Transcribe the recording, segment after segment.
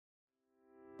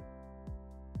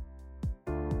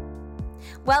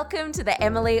Welcome to the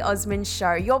Emily Osmond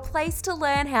Show, your place to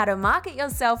learn how to market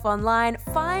yourself online,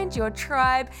 find your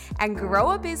tribe, and grow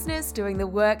a business doing the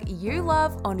work you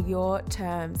love on your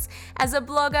terms. As a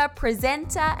blogger,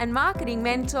 presenter, and marketing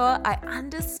mentor, I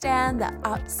understand the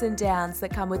ups and downs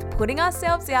that come with putting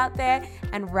ourselves out there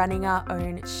and running our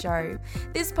own show.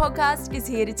 This podcast is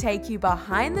here to take you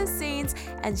behind the scenes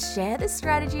and share the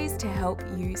strategies to help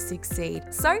you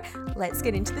succeed. So let's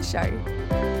get into the show.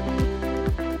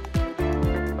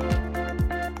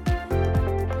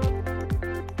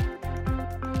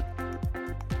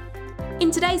 In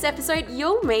today's episode,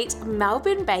 you'll meet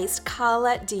Melbourne-based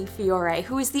Carla Di Fiore,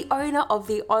 who is the owner of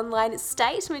the online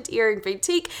statement earring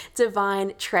boutique,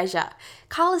 Divine Treasure.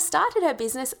 Carla started her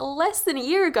business less than a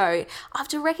year ago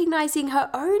after recognizing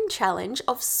her own challenge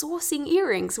of sourcing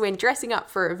earrings when dressing up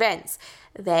for events.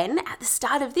 Then, at the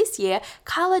start of this year,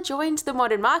 Carla joined the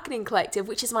Modern Marketing Collective,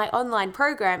 which is my online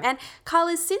program, and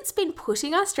Carla's since been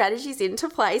putting our strategies into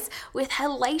place with her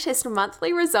latest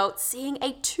monthly results seeing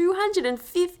a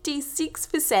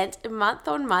 256%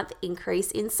 month-on-month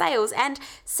increase in sales, and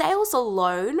sales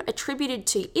alone attributed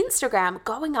to Instagram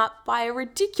going up by a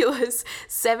ridiculous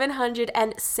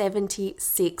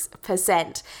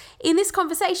 776%. In this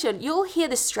conversation, you'll hear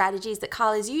the strategies that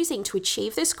Carla is using to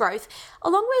achieve this growth,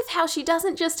 along with how she doesn't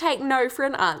just take no for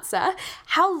an answer,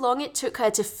 how long it took her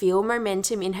to feel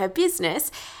momentum in her business,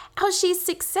 how she's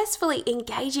successfully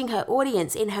engaging her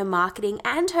audience in her marketing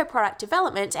and her product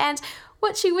development, and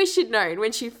what she wished she'd known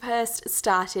when she first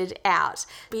started out.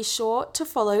 Be sure to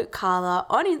follow Carla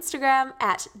on Instagram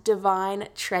at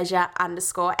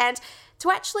divinetreasure_. And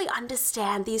to actually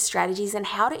understand these strategies and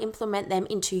how to implement them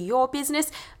into your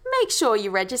business, make sure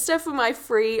you register for my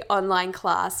free online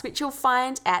class, which you'll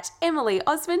find at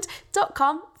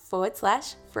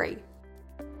emilyosmond.com/free.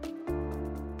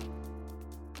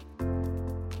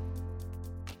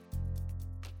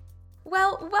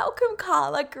 Well, welcome,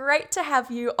 Carla. Great to have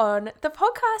you on the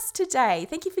podcast today.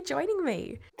 Thank you for joining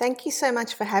me. Thank you so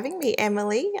much for having me,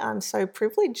 Emily. I'm so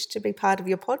privileged to be part of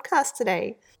your podcast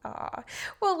today.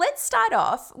 Well, let's start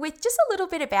off with just a little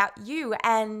bit about you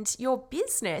and your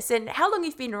business and how long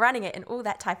you've been running it and all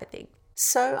that type of thing.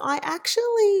 So I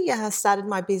actually started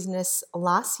my business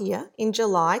last year in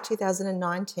July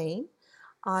 2019.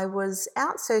 I was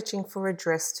out searching for a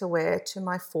dress to wear to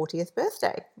my 40th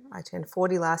birthday. I turned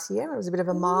 40 last year. It was a bit of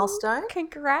a milestone.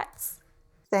 Congrats.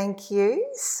 Thank you.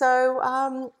 So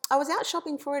I was out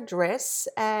shopping for a dress,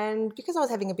 and because I was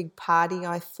having a big party,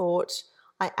 I thought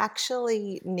I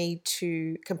actually need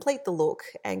to complete the look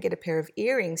and get a pair of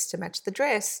earrings to match the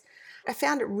dress. I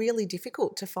found it really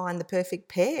difficult to find the perfect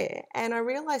pair, and I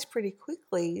realised pretty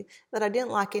quickly that I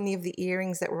didn't like any of the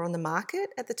earrings that were on the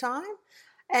market at the time.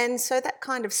 And so that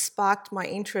kind of sparked my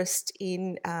interest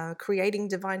in creating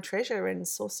Divine Treasure and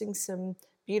sourcing some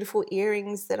beautiful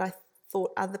earrings that I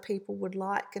thought other people would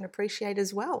like and appreciate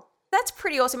as well. That's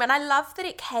pretty awesome. And I love that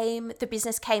the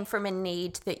business came from a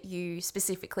need that you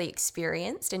specifically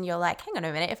experienced. And you're like, hang on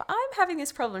a minute, if I'm having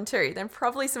this problem too, then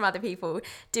probably some other people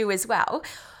do as well.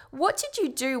 What did you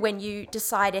do when you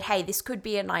decided, hey, this could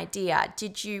be an idea?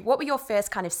 What were your first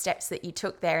kind of steps that you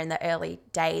took there in the early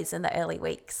days and the early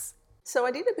weeks? So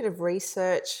I did a bit of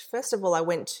research. First of all, I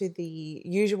went to the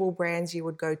usual brands you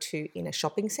would go to in a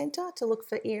shopping centre to look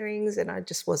for earrings, and I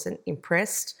just wasn't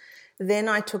impressed. Then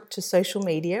I took to social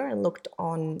media and looked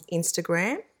on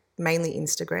Instagram, mainly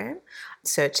Instagram,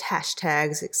 searched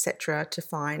hashtags, etc. to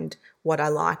find what I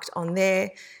liked on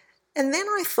there. And then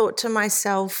I thought to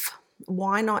myself,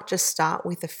 why not just start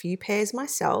with a few pairs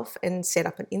myself and set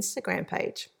up an Instagram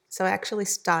page? So I actually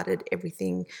started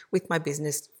everything with my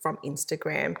business from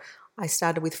Instagram. I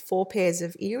started with 4 pairs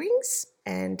of earrings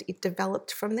and it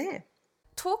developed from there.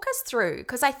 Talk us through,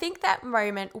 because I think that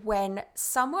moment when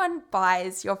someone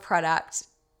buys your product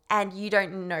and you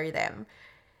don't know them.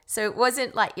 So it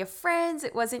wasn't like your friends,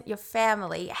 it wasn't your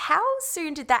family. How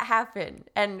soon did that happen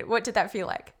and what did that feel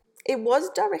like? It was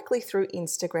directly through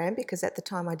Instagram because at the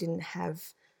time I didn't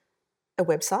have a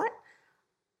website.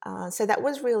 So that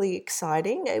was really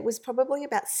exciting. It was probably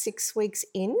about 6 weeks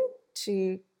in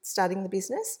to starting the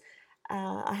business.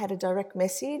 I had a direct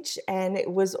message and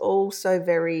it was also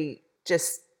very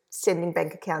just sending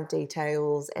bank account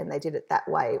details, and they did it that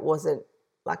way. It wasn't,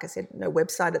 like I said, no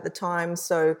website at the time.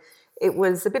 So it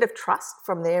was a bit of trust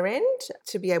from their end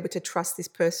to be able to trust this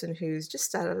person who's just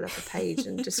started up a page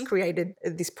and just created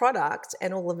this product,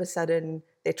 and all of a sudden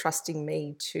they're trusting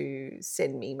me to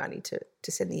send me money to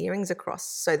send the earrings across.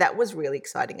 So that was really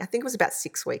exciting. I think it was about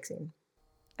 6 weeks in.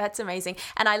 That's amazing.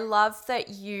 And I love that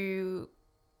you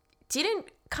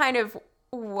didn't kind of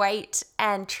wait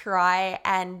and try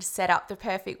and set up the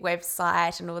perfect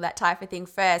website and all that type of thing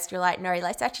first. You're like, no,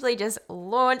 let's actually just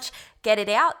launch, get it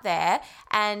out there.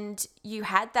 And you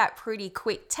had that pretty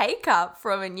quick take up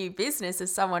from a new business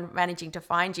as someone managing to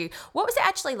find you. What was it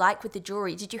actually like with the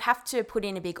jewelry? Did you have to put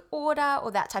in a big order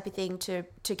or that type of thing to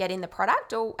get in the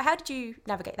product, or how did you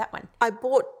navigate that one? I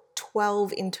bought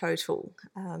 12 in total.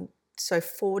 So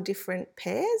 4 different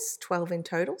pairs, 12 in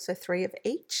total, so 3 of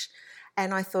each.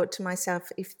 And I thought to myself,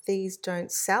 if these don't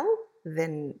sell,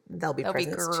 then they'll be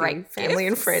presents to family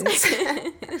and friends.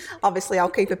 Obviously, I'll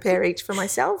keep a pair each for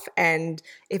myself, and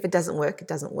if it doesn't work, it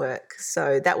doesn't work.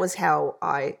 So that was how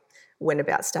I went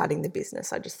about starting the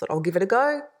business. I just thought, I'll give it a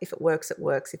go. If it works, it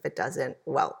works. If it doesn't,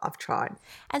 well, I've tried.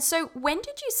 And so when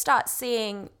did you start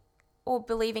seeing or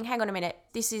believing, hang on a minute,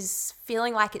 this is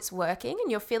feeling like it's working and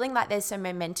you're feeling like there's some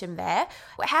momentum there?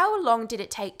 How long did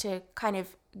it take to kind of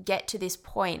get to this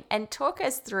point? And talk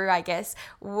us through, I guess,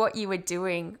 what you were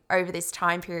doing over this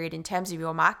time period in terms of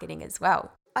your marketing as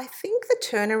well. I think the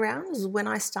turnaround was when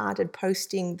I started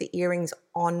posting the earrings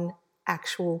on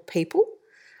actual people.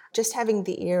 Just having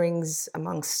the earrings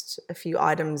amongst a few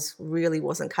items really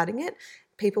wasn't cutting it.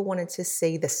 People wanted to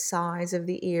see the size of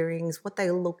the earrings, what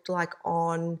they looked like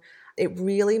on. It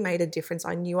really made a difference.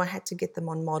 I knew I had to get them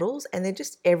on models, and they're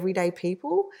just everyday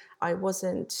people. I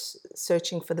wasn't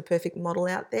searching for the perfect model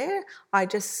out there. I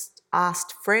just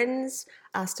asked friends,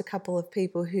 asked a couple of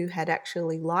people who had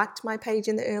actually liked my page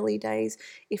in the early days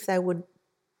if they would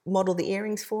model the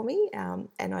earrings for me,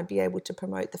 and I'd be able to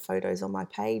promote the photos on my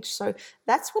page. So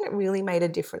that's when it really made a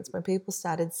difference, when people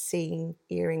started seeing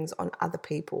earrings on other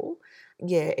people.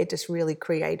 Yeah, it just really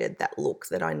created that look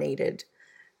that I needed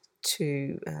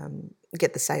to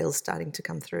get the sales starting to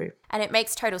come through. And it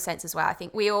makes total sense as well. I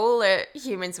think we all are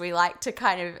humans. We like to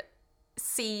kind of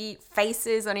see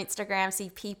faces on Instagram, see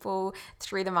people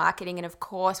through the marketing. And of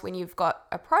course, when you've got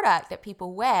a product that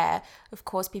people wear, of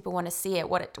course, people want to see it.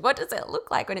 What does it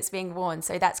look like when it's being worn?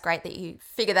 So that's great that you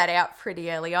figure that out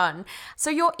pretty early on. So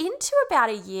you're into about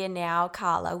a year now,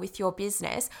 Carla, with your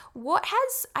business. What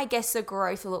has, I guess, the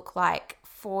growth look like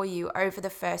for you over the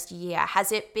first year?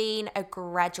 Has it been a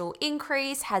gradual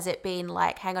increase? Has it been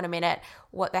like, hang on a minute,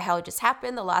 what the hell just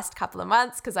happened the last couple of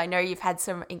months? Because I know you've had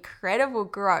some incredible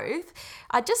growth.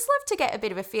 I'd just love to get a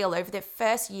bit of a feel over the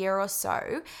first year or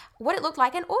so, what it looked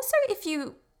like. And also if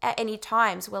you at any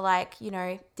times were like,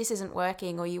 this isn't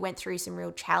working, or you went through some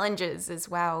real challenges as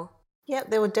well. Yeah,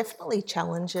 there were definitely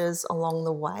challenges along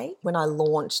the way. When I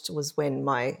launched was when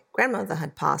my grandmother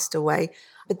had passed away.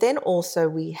 But then also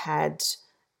we had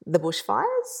the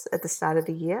bushfires at the start of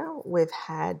the year. We've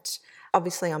had,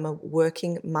 obviously I'm a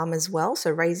working mum as well, so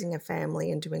raising a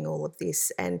family and doing all of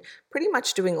this and pretty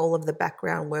much doing all of the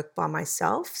background work by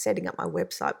myself, setting up my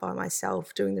website by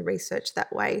myself, doing the research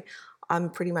that way.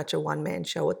 I'm pretty much a one-man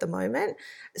show at the moment.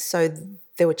 So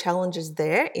there were challenges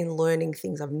there in learning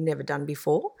things I've never done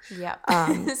before. Yeah,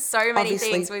 so many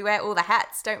things. We wear all the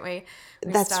hats, don't we?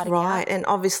 That's right. And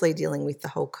obviously dealing with the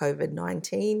whole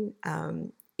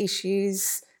COVID-19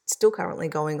 issues still currently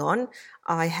going on.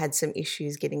 I had some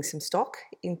issues getting some stock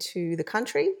into the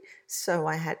country, so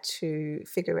I had to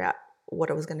figure out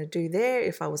what I was going to do there.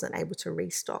 If I wasn't able to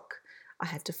restock, I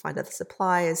had to find other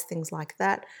suppliers, things like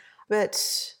that.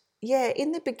 But yeah,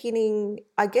 in the beginning,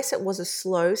 I guess it was a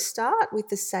slow start with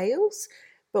the sales,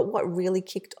 but what really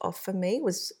kicked off for me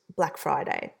was Black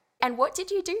Friday. And what did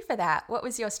you do for that? What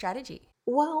was your strategy?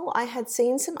 Well, I had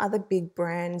seen some other big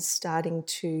brands starting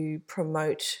to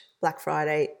promote Black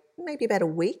Friday maybe about a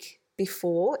week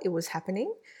before it was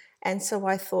happening. And so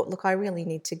I thought, look, I really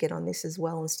need to get on this as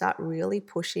well and start really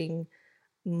pushing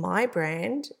my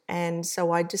brand. And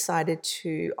so I decided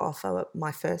to offer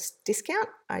my first discount.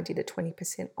 I did a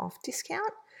 20% off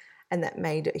discount, and that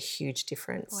made a huge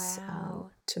difference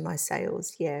to my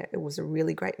sales. Yeah, it was a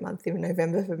really great month in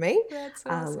November for me. That's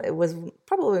awesome. It was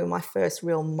probably my first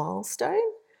real milestone.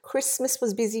 Christmas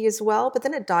was busy as well, but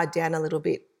then it died down a little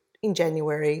bit in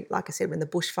January. Like I said, when the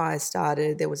bushfires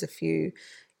started, there was a few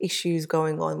issues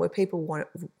going on where people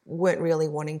weren't really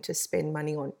wanting to spend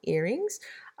money on earrings.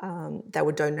 They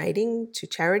were donating to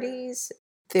charities.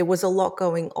 There was a lot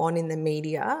going on in the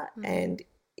media, and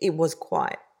it was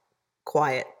quite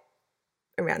quiet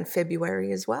around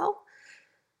February as well.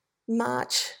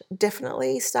 March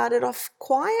definitely started off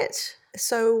quiet.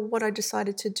 So what I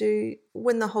decided to do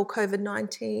when the whole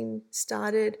COVID-19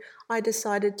 started, I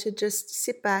decided to just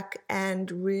sit back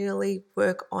and really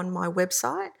work on my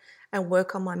website and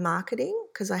work on my marketing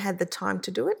because I had the time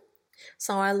to do it.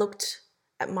 So I looked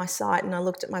at my site and I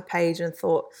looked at my page and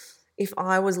thought, if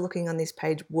I was looking on this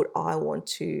page, would I want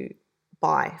to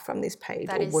buy from this page,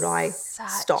 That or is would I such a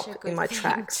stop in good my thing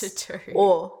tracks, to do.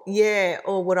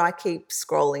 or would I keep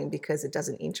scrolling because it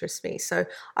doesn't interest me? So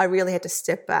I really had to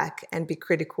step back and be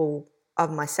critical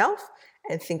of myself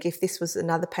and think, if this was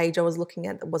another page I was looking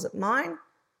at that wasn't mine,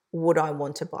 would I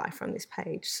want to buy from this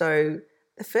page? So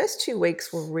the first 2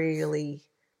 weeks were really,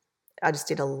 I just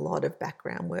did a lot of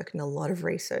background work and a lot of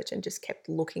research and just kept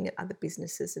looking at other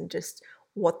businesses and just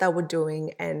what they were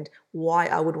doing and why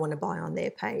I would want to buy on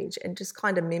their page, and just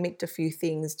kind of mimicked a few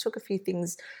things, took a few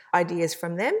things, ideas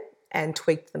from them and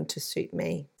tweaked them to suit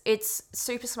me. It's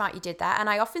super smart you did that. And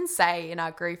I often say in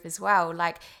our group as well,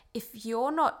 like, if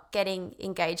you're not getting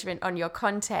engagement on your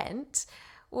content,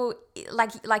 well,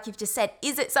 like you've just said,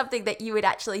 is it something that you would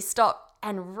actually stop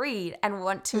and read and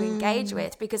want to engage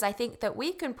with? Because I think that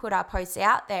we can put our posts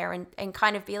out there and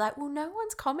kind of be like, well, no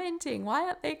one's commenting. Why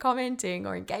aren't they commenting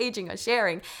or engaging or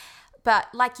sharing? But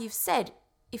like you've said,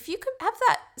 if you can have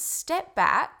that step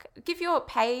back, give your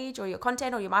page or your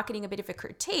content or your marketing a bit of a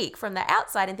critique from the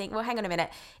outside and think, well, hang on a minute.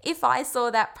 If I saw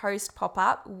that post pop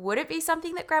up, would it be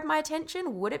something that grabbed my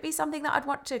attention? Would it be something that I'd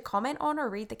want to comment on or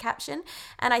read the caption?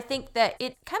 And I think that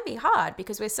it can be hard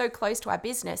because we're so close to our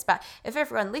business. But if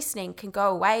everyone listening can go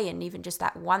away and even just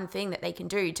that one thing that they can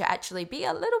do to actually be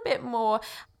a little bit more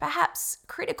perhaps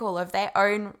critical of their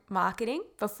own marketing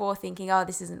before thinking, oh,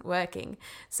 this isn't working.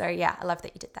 So yeah, I love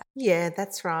that you did that. Yeah,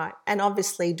 that's right. And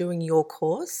obviously doing your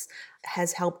course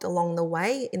has helped along the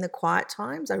way. In the quiet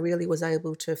times, I really was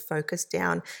able to focus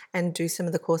down and do some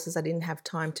of the courses I didn't have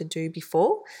time to do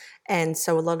before. And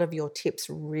so a lot of your tips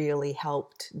really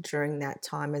helped during that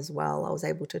time as well. I was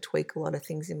able to tweak a lot of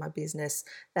things in my business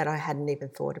that I hadn't even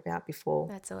thought about before.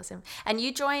 That's awesome. And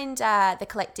you joined the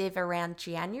collective around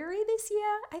January this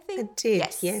year, I think? I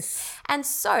did, yes. And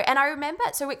I remember,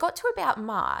 so it got to about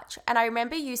March, and I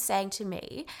remember you saying to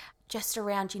me, just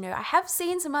around, I have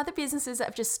seen some other businesses that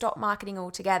have just stopped marketing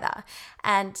altogether.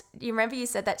 And you remember you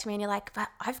said that to me and you're like, but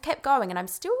I've kept going and I'm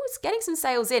still getting some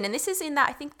sales in. And this is in that,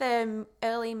 I think the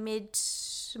early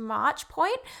mid-March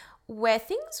point where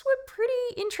things were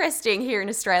pretty interesting here in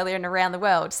Australia and around the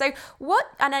world. So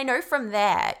and I know from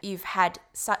there, you've had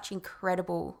such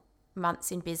incredible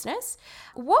months in business.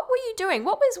 What were you doing?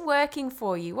 What was working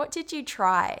for you? What did you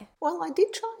try? Well, I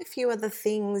did try a few other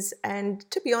things, and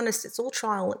to be honest, it's all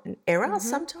trial and error. Mm-hmm.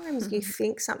 Sometimes you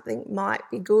think something might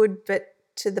be good, but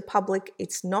to the public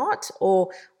it's not,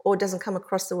 or doesn't come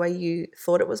across the way you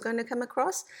thought it was going to come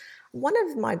across. One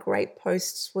of my great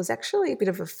posts was actually a bit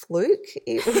of a fluke.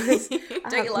 It was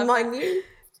Don't you love that?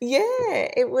 Yeah,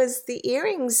 it was the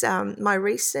earrings, my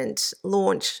recent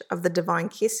launch of the Divine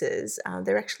Kisses.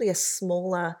 They're actually a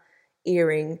smaller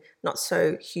earring, not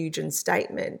so huge in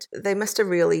statement. They must have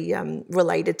really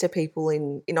related to people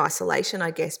in isolation, I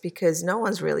guess, because no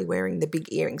one's really wearing the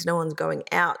big earrings. No one's going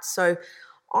out. So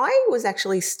I was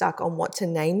actually stuck on what to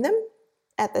name them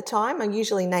at the time. I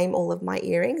usually name all of my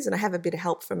earrings, and I have a bit of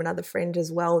help from another friend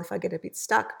as well if I get a bit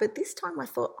stuck. But this time I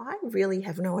thought, I really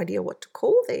have no idea what to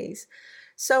call these.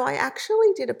 So I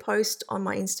actually did a post on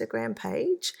my Instagram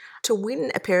page to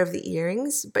win a pair of the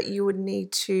earrings, but you would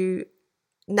need to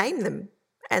name them,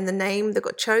 and the name that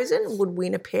got chosen would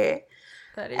win a pair.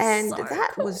 That is and so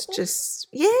that cool. was just,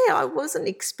 I wasn't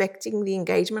expecting the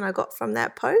engagement I got from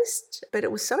that post, but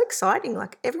it was so exciting.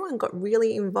 Like, everyone got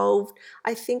really involved.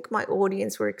 I think my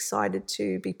audience were excited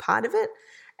to be part of it,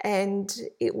 and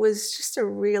it was just a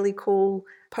really cool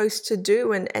post to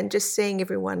do, and just seeing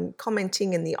everyone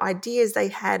commenting and the ideas they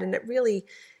had, and it really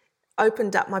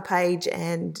opened up my page,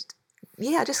 and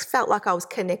I just felt like I was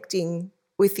connecting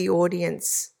with the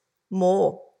audience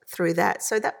more through that.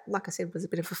 So that, like I said, was a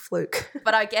bit of a fluke.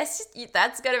 But I guess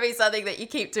that's going to be something that you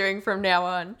keep doing from now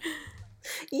on.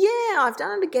 Yeah, I've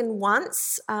done it again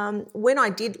once. When I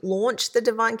did launch the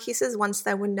Divine Kisses, once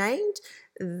they were named,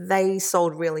 they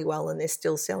sold really well, and they're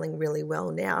still selling really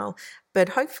well now. But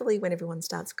hopefully when everyone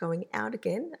starts going out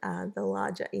again, the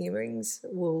larger earrings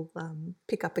will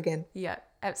pick up again. Yeah,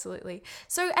 absolutely.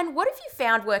 So, and what have you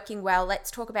found working well?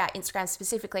 Let's talk about Instagram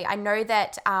specifically. I know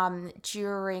that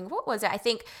during, I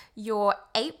think your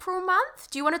April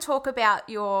month, do you want to talk about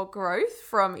your growth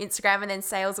from Instagram and then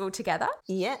sales altogether?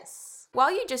 Yes.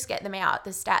 While you just get them out, the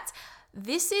stats,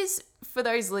 this is, for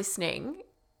those listening,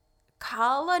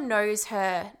 Carla knows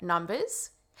her numbers.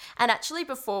 And actually,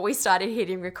 before we started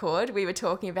hitting record, we were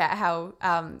talking about how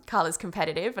Carla's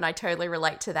competitive, and I totally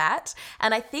relate to that.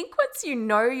 And I think once you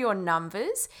know your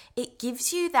numbers, it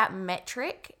gives you that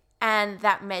metric and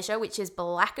that measure, which is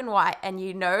black and white, and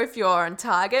you know if you're on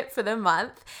target for the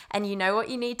month and you know what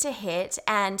you need to hit.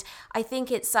 And I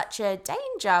think it's such a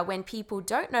danger when people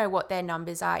don't know what their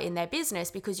numbers are in their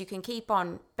business, because you can keep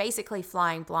on basically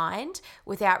flying blind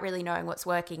without really knowing what's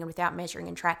working and without measuring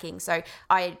and tracking. So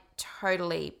I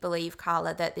totally believe,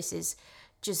 Carla, that this is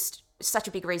just such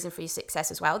a big reason for your success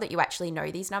as well, that you actually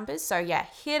know these numbers. So yeah,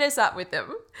 hit us up with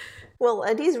them. Well,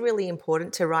 it is really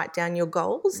important to write down your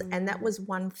goals. And that was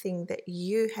one thing that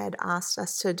you had asked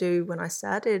us to do when I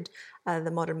started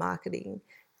the Modern Marketing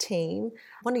team.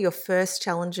 One of your first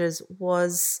challenges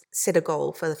was set a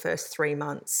goal for the first 3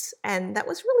 months. And that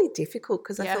was really difficult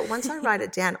because I thought, once I write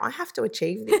it down, I have to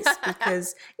achieve this,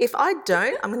 because if I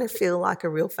don't, I'm going to feel like a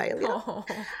real failure. Oh.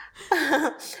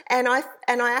 and I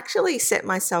actually set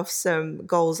myself some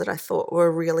goals that I thought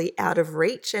were really out of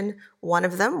reach. And one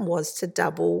of them was to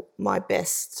double my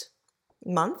best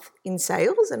month in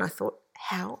sales. And I thought,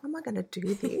 how am I going to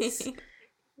do this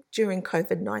during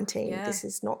COVID-19? Yeah. This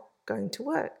is not going to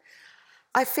work.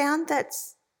 I found that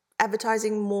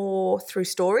advertising more through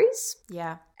stories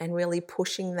and really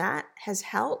pushing that has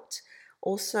helped.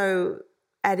 Also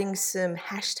adding some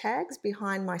hashtags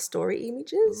behind my story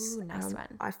images, Ooh, nice one.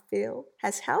 I feel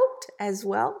has helped as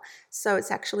well. So it's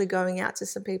actually going out to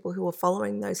some people who are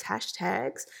following those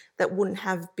hashtags that wouldn't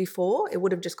have before. It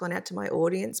would have just gone out to my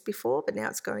audience before, but now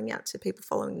it's going out to people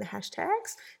following the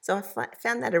hashtags. So I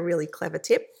found that a really clever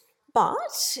tip.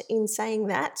 But in saying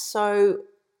that, so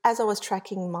as I was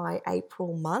tracking my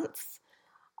April month,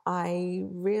 I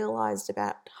realised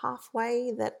about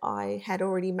halfway that I had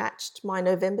already matched my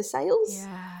November sales.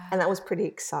 Yeah. And that was pretty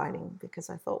exciting, because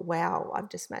I thought, wow, I've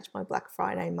just matched my Black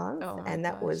Friday month. And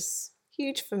that was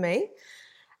huge for me.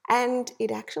 And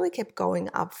it actually kept going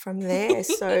up from there.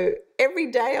 So every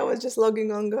day I was just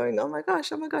logging on going, oh my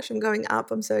gosh, I'm going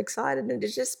up. I'm so excited. And it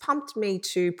just pumped me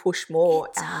to push more.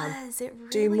 It does. It really,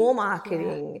 do more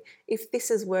marketing. Yeah. If this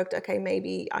has worked, okay,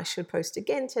 maybe I should post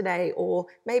again today, or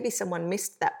maybe someone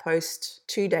missed that post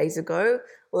 2 days ago.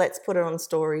 Let's put it on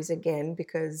stories again,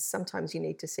 because sometimes you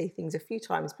need to see things a few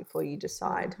times before you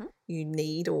decide you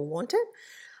need or want it.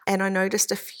 And I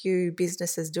noticed a few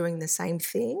businesses doing the same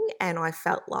thing, and I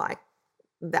felt like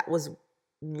that was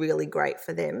really great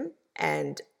for them,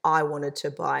 and I wanted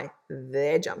to buy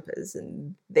their jumpers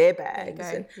and their bags,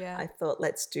 and I thought,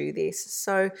 let's do this.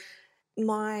 So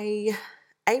my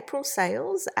April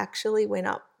sales actually went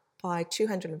up by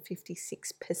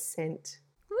 256%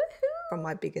 from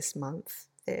my biggest month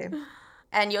there.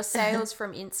 And your sales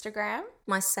from Instagram?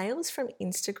 My sales from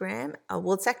Instagram,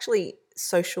 well, it's actually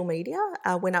social media,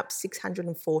 went up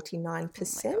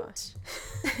 649%.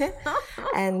 Oh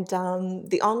and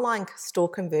the online store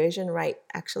conversion rate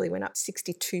actually went up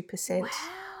 62%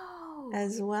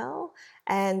 as well.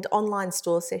 And online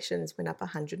store sessions went up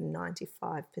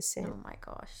 195%. Oh my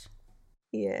gosh.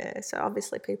 Yeah, so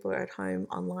obviously people are at home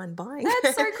online buying.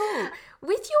 That's so cool.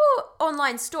 With your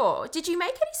online store, did you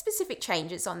make any specific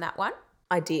changes on that one?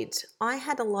 I did. I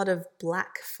had a lot of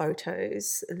black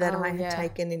photos that I had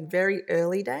taken in very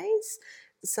early days.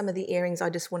 Some of the earrings, I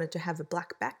just wanted to have a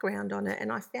black background on it. And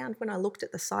I found when I looked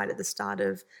at the site at the start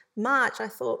of March, I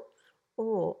thought,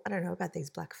 oh, I don't know about these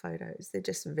black photos. They're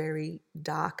just very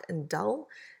dark and dull.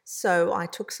 So I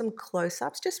took some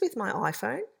close-ups just with my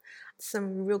iPhone,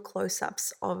 some real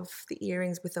close-ups of the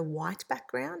earrings with a white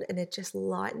background, and it just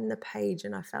lightened the page,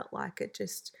 and I felt like it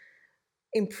just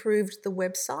improved the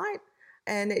website.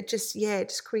 And it just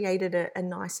created a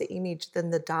nicer image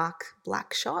than the dark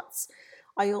black shots.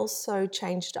 I also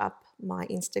changed up my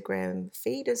Instagram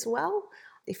feed as well.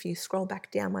 If you scroll back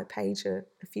down my page a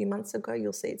few months ago,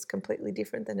 you'll see it's completely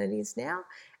different than it is now.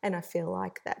 And I feel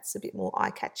like that's a bit more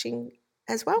eye-catching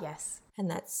as well. Yes. And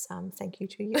that's thank you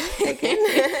to you again.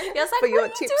 I was like, for your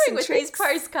what are you tips doing and with tricks. these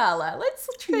posts, Carla? Let's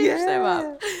change them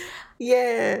up.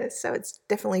 Yeah, so it's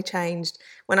definitely changed.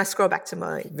 When I scroll back to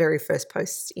my very first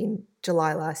posts in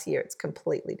July last year, it's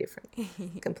completely different.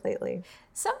 Completely.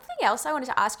 Something else I wanted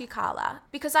to ask you, Carla,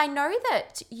 because I know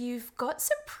that you've got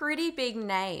some pretty big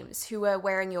names who are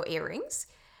wearing your earrings.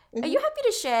 Are you happy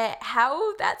to share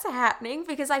how that's happening?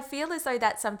 Because I feel as though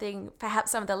that's something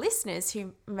perhaps some of the listeners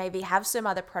who maybe have some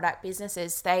other product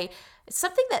businesses, it's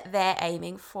something that they're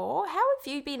aiming for. How have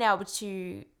you been able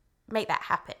to make that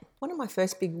happen? One of my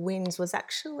first big wins was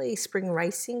actually Spring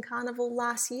Racing Carnival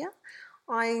last year.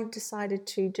 I decided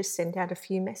to just send out a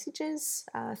few messages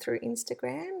through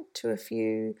Instagram to a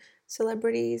few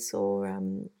celebrities or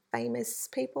famous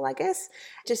people, I guess,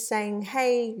 just saying,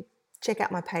 hey, check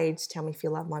out my page, tell me if you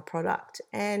love my product.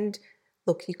 And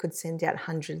look, you could send out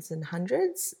hundreds and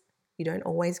hundreds. You don't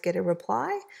always get a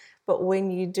reply, but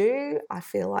when you do, I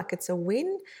feel like it's a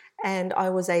win. And I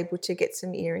was able to get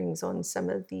some earrings on some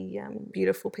of the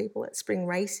beautiful people at spring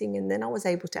racing. And then I was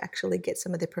able to actually get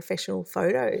some of their professional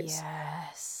photos,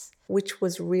 Yes. which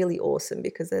was really awesome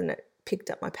because then it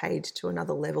picked up my page to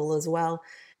another level as well.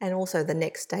 And also the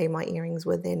next day, my earrings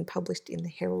were then published in the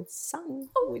Herald Sun,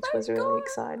 Oh which my was really God.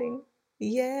 exciting.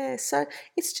 Yeah, so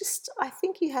it's just, I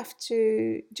think you have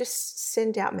to just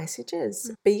send out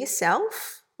messages. Be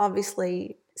yourself.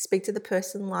 Obviously, speak to the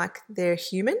person like they're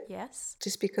human. Yes.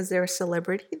 Just because they're a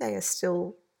celebrity, they are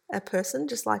still a person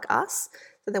just like us.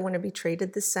 So they want to be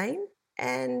treated the same.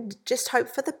 And just hope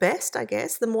for the best, I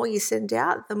guess. The more you send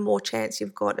out, the more chance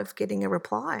you've got of getting a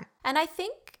reply. And I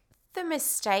think the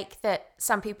mistake that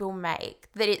some people make,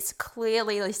 that it's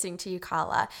clearly listening to you,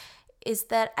 Carla, is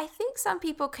that I think some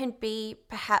people can be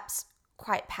perhaps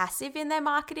quite passive in their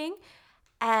marketing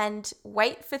and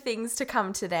wait for things to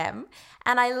come to them.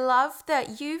 And I love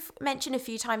that you've mentioned a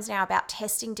few times now about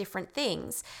testing different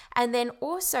things and then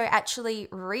also actually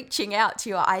reaching out to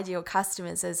your ideal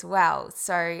customers as well.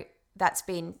 So that's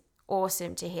been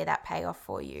awesome to hear that pay off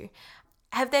for you.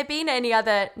 Have there been any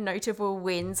other notable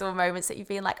wins or moments that you've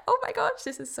been like, oh my gosh,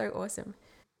 this is so awesome?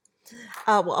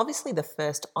 Well, obviously the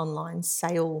first online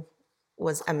sale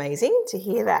was amazing to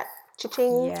hear that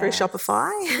cha-ching through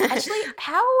Shopify. Actually,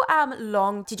 how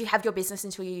long did you have your business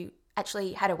until you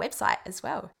actually had a website as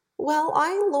well? Well,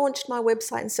 I launched my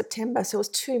website in September, so it was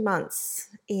 2 months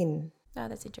in. Oh,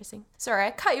 that's interesting. Sorry,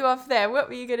 I cut you off there. What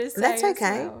were you going to say? That's as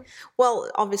okay.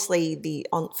 Well, obviously the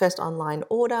first online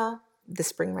order, the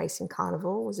Spring Racing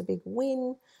Carnival was a big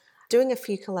win. Doing a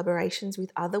few collaborations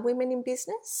with other women in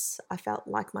business, I felt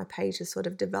like my page has sort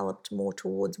of developed more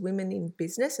towards women in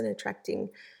business and attracting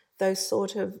those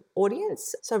sort of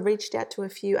audience. So I reached out to a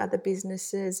few other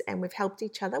businesses and we've helped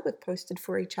each other. We've posted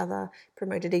for each other,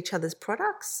 promoted each other's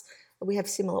products. We have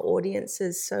similar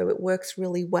audiences, so it works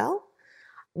really well.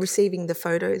 Receiving the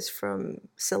photos from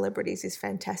celebrities is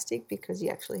fantastic because you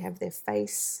actually have their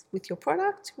face with your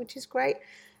product, which is great.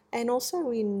 And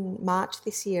also in March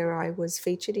this year, I was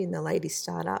featured in the Lady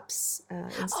Startups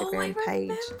Instagram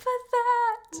page. Oh, I remember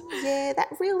that. Yeah, that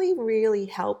really, really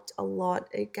helped a lot.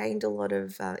 It gained a lot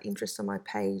of interest on my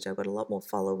page. I got a lot more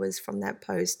followers from that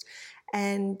post.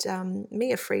 And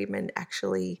Mia Friedman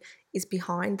actually is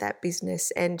behind that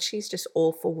business, and she's just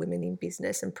all for women in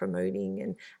business and promoting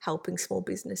and helping small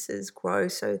businesses grow.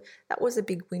 So that was a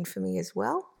big win for me as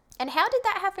well. And how did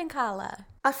that happen, Carla?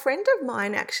 A friend of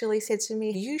mine actually said to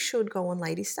me, you should go on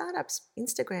Lady Startups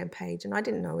Instagram page. And I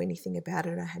didn't know anything about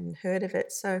it. I hadn't heard of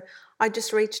it. So I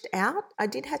just reached out. I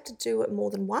did have to do it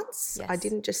more than once. Yes. I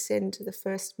didn't just send the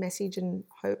first message and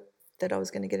hope that I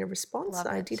was going to get a response. Love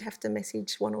I it. did have to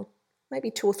message one or maybe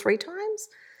 2 or 3 times.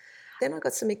 Then I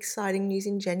got some exciting news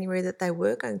in January that they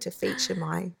were going to feature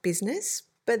my business.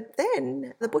 But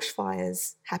then the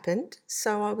bushfires happened.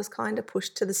 So I was kind of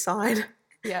pushed to the side.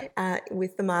 Yeah.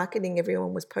 With the marketing,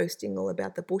 everyone was posting all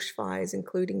about the bushfires,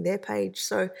 including their page.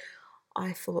 So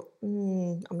I thought,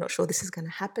 I'm not sure this is going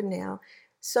to happen now.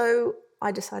 So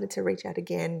I decided to reach out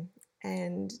again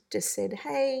and just said,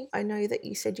 hey, I know that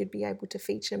you said you'd be able to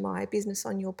feature my business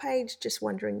on your page. Just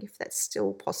wondering if that's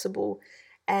still possible.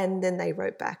 And then they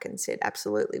wrote back and said,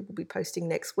 absolutely, we'll be posting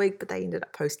next week. But they ended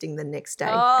up posting the next day.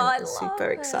 Oh, and it was super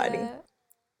exciting. It.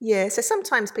 Yeah, so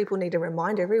sometimes people need a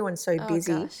reminder. Everyone's so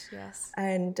busy. Oh, gosh, yes.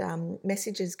 And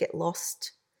messages get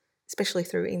lost, especially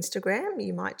through Instagram.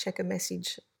 You might check a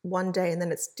message one day and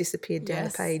then it's disappeared down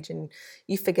the page and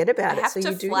you forget about it. I have so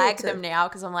to you do flag need to them now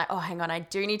because I'm like, oh, hang on, I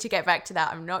do need to get back to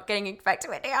that. I'm not getting back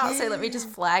to it now, so let me just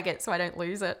flag it so I don't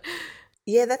lose it.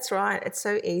 Yeah, that's right. It's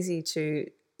so easy to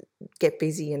get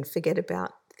busy and forget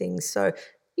about things. So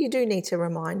you do need to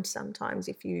remind sometimes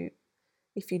if you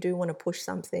do want to push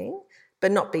something,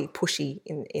 but not be pushy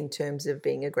in terms of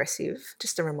being aggressive.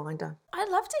 Just a reminder. I'd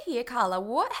love to hear, Carla,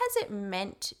 what has it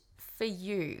meant for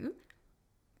you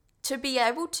to be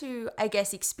able to, I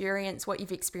guess, experience what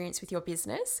you've experienced with your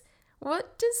business?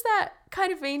 What does that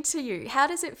kind of mean to you? How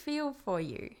does it feel for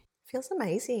you? Feels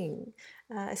amazing,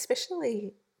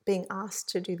 especially being asked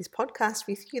to do this podcast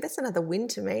with you. That's another win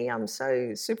to me. I'm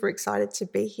so super excited to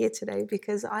be here today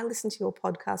because I listen to your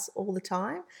podcast all the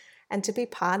time, and to be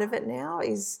part of it now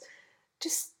is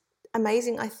just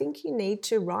amazing. I think you need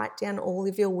to write down all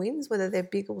of your wins, whether they're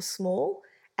big or small,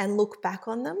 and look back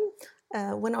on them.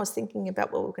 When I was thinking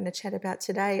about what we're going to chat about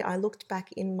today, I looked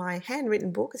back in my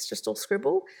handwritten book. It's just all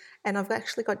scribble. And I've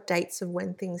actually got dates of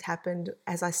when things happened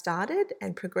as I started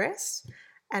and progressed.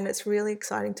 And it's really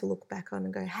exciting to look back on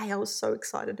and go, hey, I was so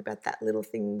excited about that little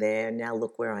thing there. Now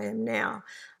look where I am now.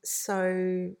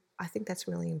 So I think that's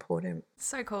really important.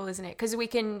 So cool, isn't it? Because we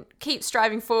can keep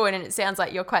striving forward, and it sounds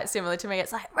like you're quite similar to me.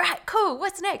 It's like, right, cool,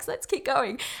 what's next? Let's keep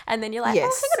going. And then you're like, oh,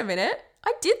 Yes. hang on a minute.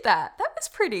 I did that. That was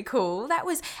pretty cool.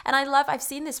 And I've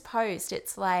seen this post.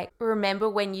 It's like, remember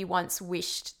when you once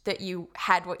wished that you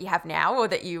had what you have now, or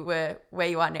that you were where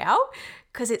you are now?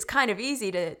 Because it's kind of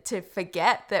easy to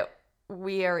forget that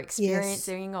we are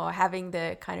experiencing or having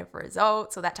the kind of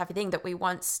results or that type of thing that we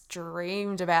once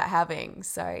dreamed about having.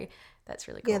 So that's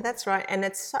really cool. Yeah, that's right. And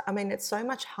it's so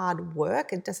much hard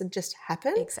work. It doesn't just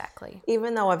happen. Exactly.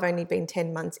 Even though I've only been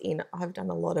 10 months in, I've done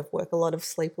a lot of work, a lot of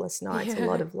sleepless nights, a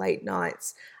lot of late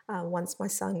nights. Once my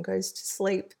son goes to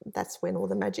sleep, that's when all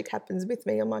the magic happens with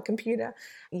me on my computer.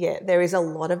 Yeah, there is a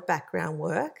lot of background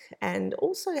work, and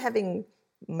also having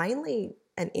mainly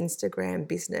an Instagram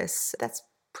business. That's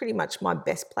pretty much my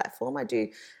best platform. I do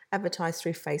advertise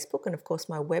through Facebook and, of course,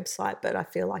 my website, but I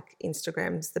feel like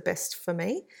Instagram's the best for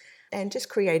me. And just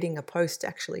creating a post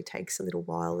actually takes a little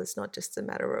while. It's not just a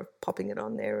matter of popping it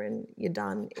on there and you're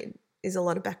done. It is a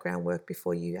lot of background work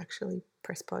before you actually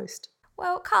press post.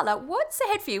 Well, Carla, what's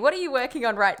ahead for you? What are you working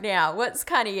on right now? What's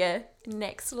kind of your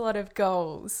next lot of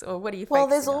goals, or what are you focusing on?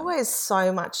 Well, there's always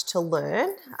so much to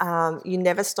learn. You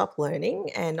never stop learning,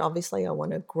 and obviously I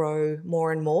want to grow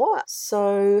more and more.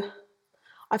 So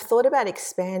I've thought about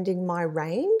expanding my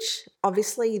range.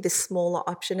 Obviously, the smaller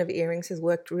option of earrings has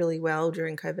worked really well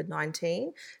during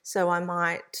COVID-19, so I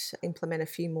might implement a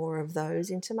few more of those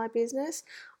into my business.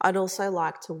 I'd also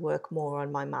like to work more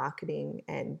on my marketing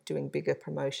and doing bigger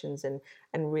promotions and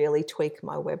really tweak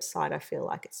my website. I feel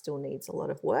like it still needs a lot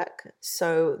of work.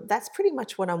 So that's pretty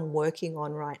much what I'm working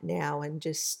on right now, and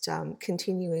just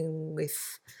continuing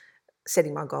with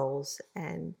setting my goals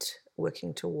and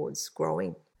working towards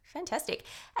growing. Fantastic.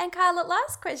 And Carla,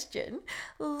 last question.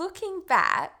 Looking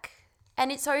back, and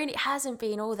it hasn't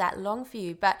been all that long for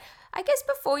you, but I guess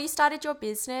before you started your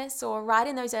business or right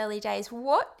in those early days,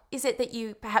 what is it that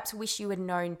you perhaps wish you had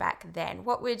known back then?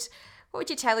 What would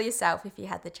you tell yourself if you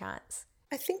had the chance?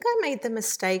 I think I made the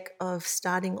mistake of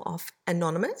starting off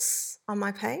anonymous on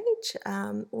my page.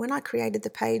 When I created the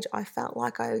page, I felt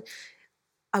like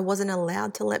I wasn't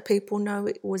allowed to let people know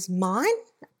it was mine.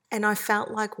 And I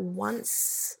felt like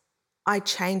once I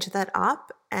changed that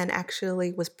up and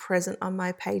actually was present on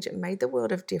my page, it made the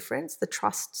world of difference. The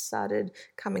trust started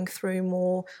coming through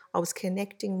more. I was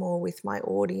connecting more with my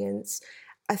audience.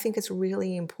 I think it's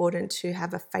really important to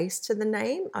have a face to the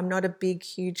name. I'm not a big,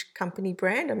 huge company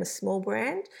brand. I'm a small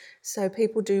brand. So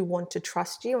people do want to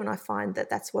trust you, and I find that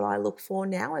that's what I look for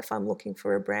now. If I'm looking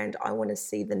for a brand, I want to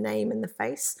see the name and the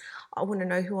face. I want to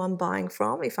know who I'm buying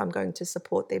from if I'm going to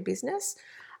support their business.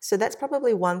 So that's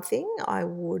probably one thing I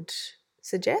would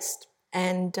suggest.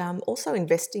 And also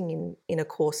investing in a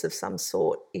course of some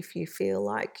sort if you feel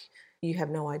like you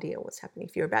have no idea what's happening.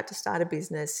 If you're about to start a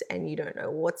business and you don't know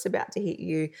what's about to hit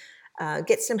you,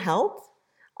 get some help.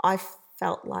 I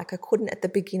felt like I couldn't at the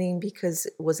beginning because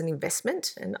it was an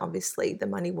investment, and obviously the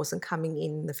money wasn't coming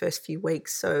in the first few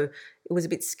weeks. So it was a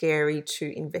bit scary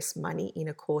to invest money in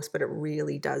a course, but it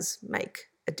really does make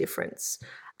a difference.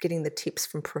 Getting the tips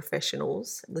from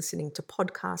professionals, listening to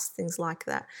podcasts, things like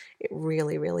that, it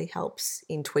really, really helps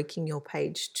in tweaking your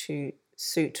page to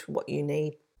suit what you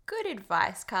need. Good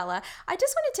advice, Carla. I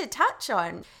just wanted to touch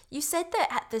on, you said that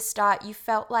at the start you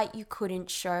felt like you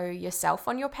couldn't show yourself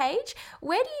on your page.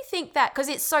 Where do you think that, because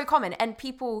it's so common and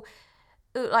people,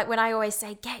 like when I always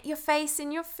say, get your face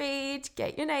in your feed,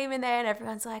 get your name in there, and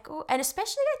everyone's like, oh, and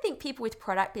especially I think people with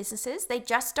product businesses, they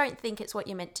just don't think it's what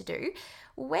you're meant to do.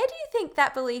 Where do you think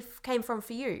that belief came from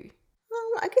for you?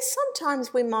 I guess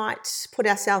sometimes we might put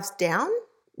ourselves down.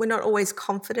 We're not always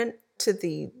confident to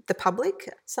the public.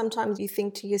 Sometimes you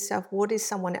think to yourself, what is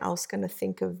someone else going to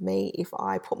think of me if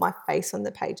I put my face on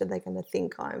the page? Are they going to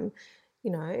think I'm,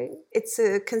 it's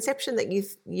a conception that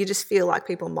you just feel like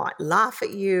people might laugh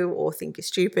at you or think you're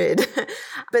stupid.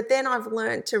 But then I've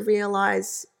learned to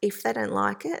realize if they don't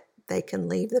like it, they can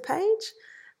leave the page.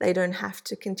 They don't have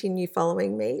to continue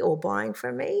following me or buying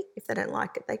from me. If they don't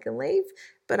like it, they can leave.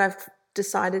 But I've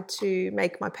decided to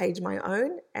make my page my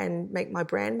own and make my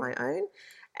brand my own.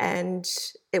 And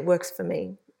it works for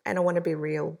me, and I want to be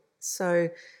real. So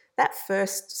that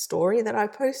first story that I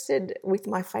posted with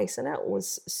my face in it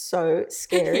was so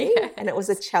scary. Yes. And it was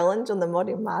a challenge on the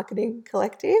Modern Marketing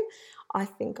Collective. I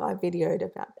think I videoed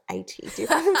about 80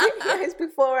 different videos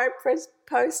before I pressed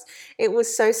post. It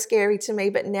was so scary to me,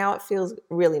 but now it feels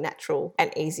really natural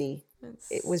and easy.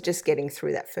 It was just getting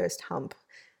through that first hump.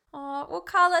 Oh, well,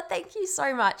 Carla, thank you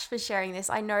so much for sharing this.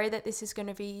 I know that this is going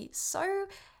to be so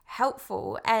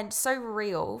helpful and so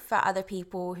real for other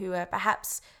people who are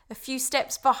perhaps a few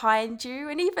steps behind you,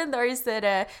 and even those that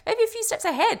are maybe a few steps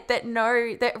ahead that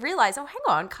realize, oh, hang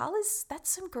on, that's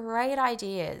some great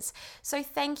ideas. So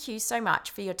thank you so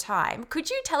much for your time. Could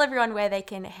you tell everyone where they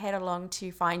can head along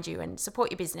to find you and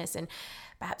support your business and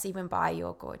perhaps even buy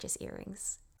your gorgeous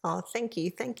earrings? Oh, thank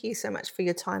you. Thank you so much for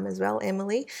your time as well,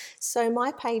 Emily. So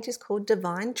my page is called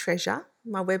Divine Treasure.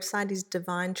 My website is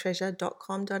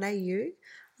divinetreasure.com.au.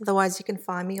 Otherwise, you can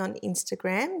find me on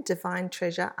Instagram,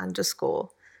 divinetreasure_.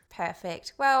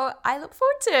 Perfect. Well, I look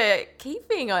forward to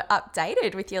keeping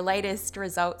updated with your latest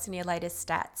results and your latest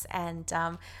stats. And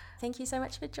thank you so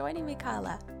much for joining me,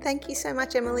 Carla. Thank you so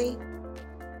much, Emily.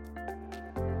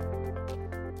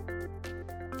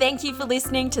 Thank you for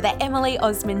listening to the Emily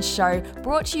Osmond Show,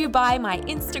 brought to you by my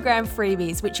Instagram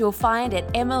freebies, which you'll find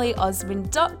at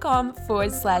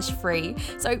emilyosmond.com/free.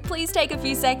 So please take a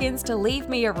few seconds to leave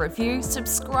me a review,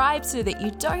 subscribe so that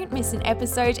you don't miss an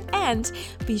episode, and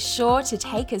be sure to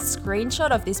take a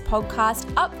screenshot of this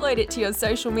podcast, upload it to your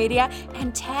social media,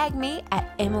 and tag me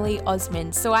at Emily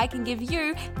Osmond so I can give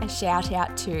you a shout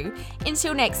out too.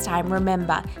 Until next time,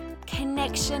 remember,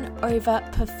 connection over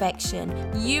perfection.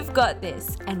 You've got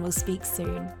this, and we'll speak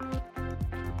soon.